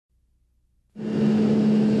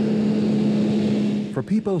For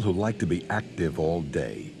people who like to be active all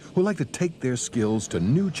day, who like to take their skills to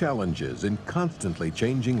new challenges in constantly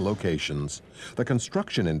changing locations, the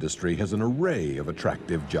construction industry has an array of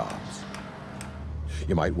attractive jobs.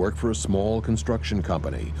 You might work for a small construction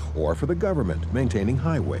company, or for the government maintaining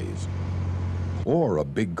highways, or a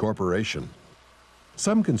big corporation.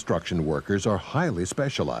 Some construction workers are highly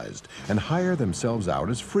specialized and hire themselves out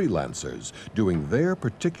as freelancers, doing their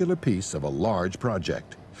particular piece of a large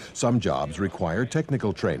project. Some jobs require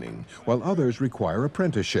technical training, while others require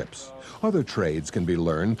apprenticeships. Other trades can be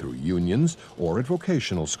learned through unions or at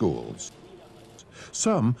vocational schools.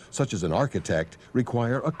 Some, such as an architect,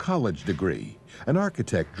 require a college degree. An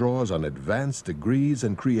architect draws on advanced degrees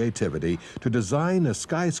and creativity to design a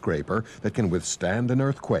skyscraper that can withstand an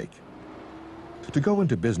earthquake. To go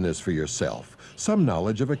into business for yourself, some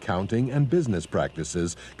knowledge of accounting and business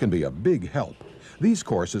practices can be a big help. These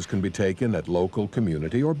courses can be taken at local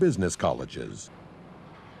community or business colleges.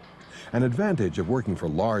 An advantage of working for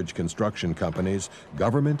large construction companies,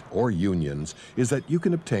 government, or unions is that you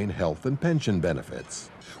can obtain health and pension benefits.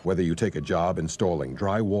 Whether you take a job installing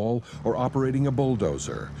drywall or operating a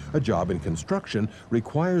bulldozer, a job in construction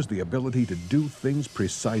requires the ability to do things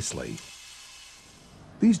precisely.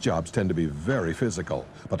 These jobs tend to be very physical,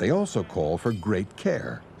 but they also call for great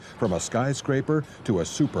care. From a skyscraper to a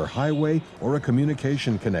superhighway or a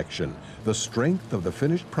communication connection, the strength of the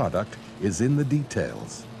finished product is in the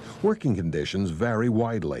details. Working conditions vary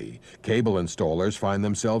widely. Cable installers find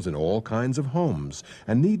themselves in all kinds of homes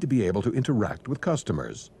and need to be able to interact with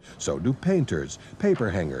customers. So do painters,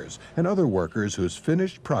 paper hangers, and other workers whose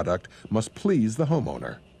finished product must please the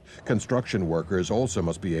homeowner. Construction workers also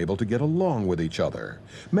must be able to get along with each other.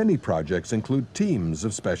 Many projects include teams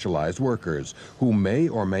of specialized workers who may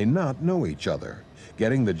or may not know each other.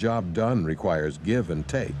 Getting the job done requires give and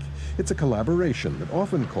take. It's a collaboration that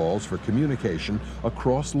often calls for communication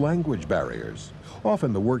across language barriers.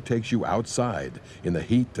 Often the work takes you outside in the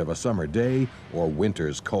heat of a summer day or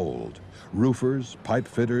winter's cold. Roofers, pipe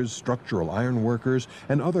fitters, structural iron workers,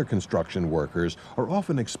 and other construction workers are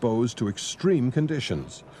often exposed to extreme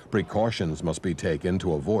conditions. Precautions must be taken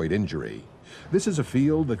to avoid injury. This is a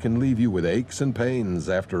field that can leave you with aches and pains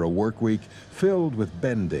after a work week filled with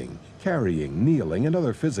bending, carrying, kneeling, and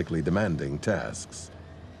other physically demanding tasks.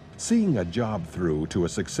 Seeing a job through to a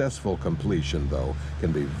successful completion, though,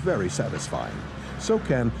 can be very satisfying. So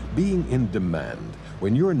can being in demand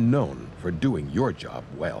when you're known for doing your job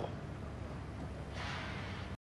well.